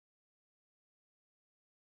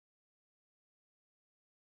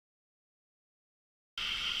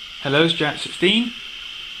Hello, it's Jack16,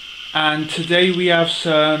 and today we have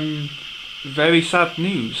some very sad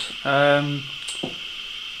news. I've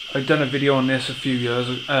done a video on this a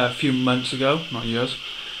few months ago, not years,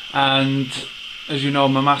 and as you know,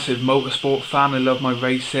 I'm a massive motorsport fan. I love my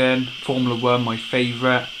racing, Formula 1, my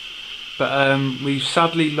favourite, but we've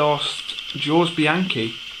sadly lost Jules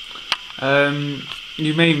Bianchi.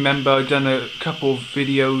 You may remember I've done a couple of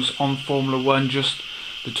videos on Formula 1 just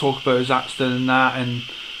to talk about his accident and that, and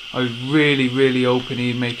I was really hoping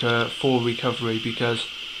he'd make a full recovery, because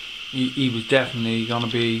he was definitely going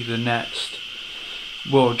to be the next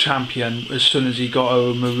world champion as soon as he got out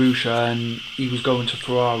of Marussia and he was going to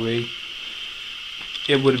Ferrari.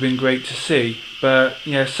 It would have been great to see, but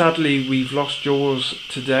yeah, sadly we've lost Jules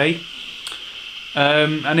today,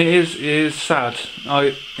 and it is sad.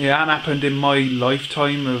 It hadn't happened in my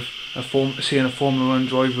lifetime of seeing a Formula 1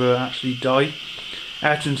 driver actually die.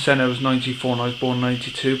 Ayrton Senna was 94 and I was born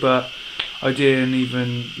 92, but I didn't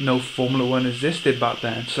even know Formula 1 existed back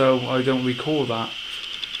then, so I don't recall that.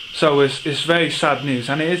 So it's very sad news,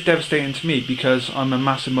 and it is devastating to me because I'm a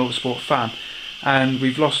massive motorsport fan, and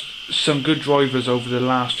we've lost some good drivers over the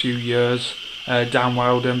last few years, Dan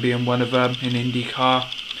Wilden being one of them in IndyCar.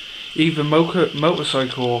 Even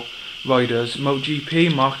motorcycle riders,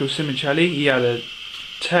 MotoGP, Marco Simoncelli, he had a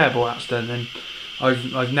terrible accident, and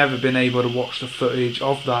I've never been able to watch the footage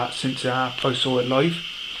of that since I saw it live.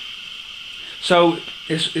 So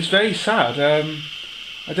it's very sad.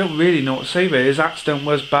 I don't really know what to say there. His accident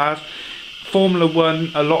was bad. Formula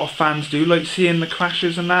 1, a lot of fans do like seeing the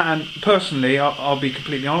crashes and that, and personally, I'll be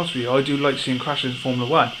completely honest with you, I do like seeing crashes in Formula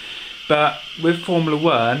 1. But with Formula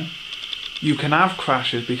 1, you can have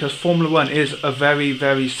crashes because Formula 1 is a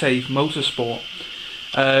very safe motorsport.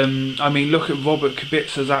 I mean, look at Robert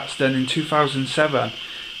Kubica's accident in 2007.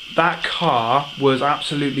 That car was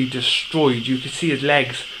absolutely destroyed. You could see his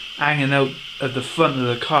legs hanging out of the front of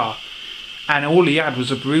the car, and all he had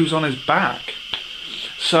was a bruise on his back.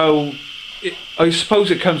 So I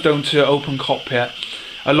suppose it comes down to open cockpit.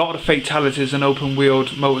 A lot of fatalities in open wheeled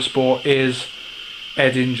motorsport is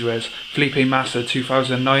head injuries. Felipe Massa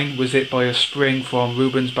 2009 was hit by a spring from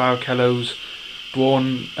Rubens Barrichello's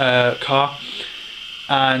Braun car.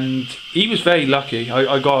 And he was very lucky,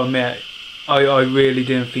 I gotta admit. I really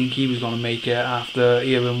didn't think he was going to make it after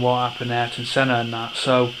hearing what happened to Ayrton Senna and that.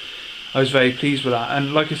 So I was very pleased with that.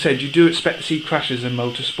 And like I said, you do expect to see crashes in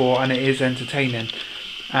motorsport, and it is entertaining.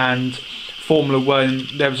 And Formula 1,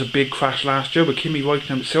 there was a big crash last year with Kimi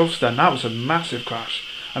Räikkönen at Silverstone. That was a massive crash.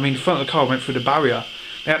 I mean, the front of the car went through the barrier.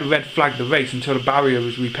 They had to red flag the race until the barrier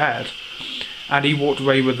was repaired. And he walked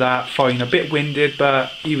away with that fine. A bit winded,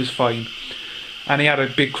 but he was fine. And he had a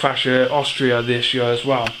big crash at Austria this year as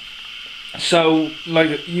well. So,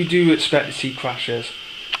 like, you do expect to see crashes,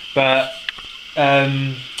 but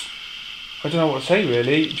I don't know what to say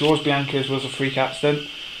really. Jules Bianchi's was a freak accident.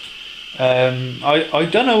 I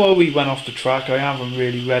don't know how he went off the track. I haven't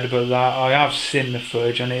really read about that. I have seen the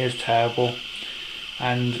footage, and it is terrible.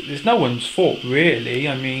 And it's no one's fault really.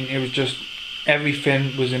 I mean, it was just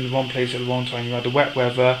everything was in the wrong place at the wrong time. You had the wet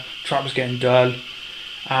weather, track was getting dull,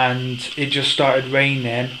 and it just started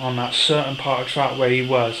raining on that certain part of track where he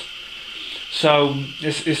was. So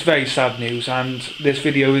it's very sad news, and this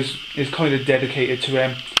video is kind of dedicated to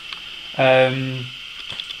him.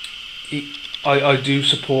 I do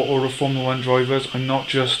support all the Formula 1 drivers. I'm not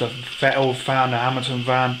just a Vettel fan, a Hamilton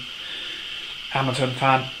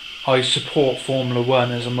fan. I support Formula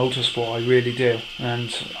 1 as a motorsport, I really do,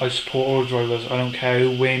 and I support all the drivers. I don't care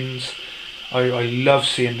who wins. I love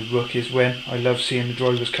seeing the rookies win. I love seeing the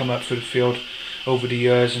drivers come up through the field over the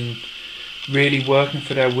years and really working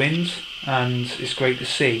for their wins, and it's great to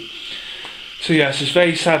see. So yes, it's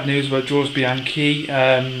very sad news about Jules Bianchi.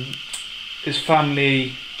 His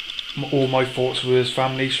family, all my thoughts were his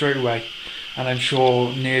family straight away, and I'm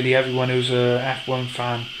sure nearly everyone who's a F1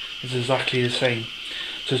 fan is exactly the same.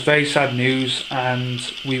 So it's very sad news, and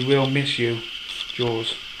we will miss you,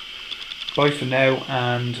 Jules. Bye for now,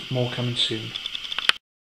 and more coming soon.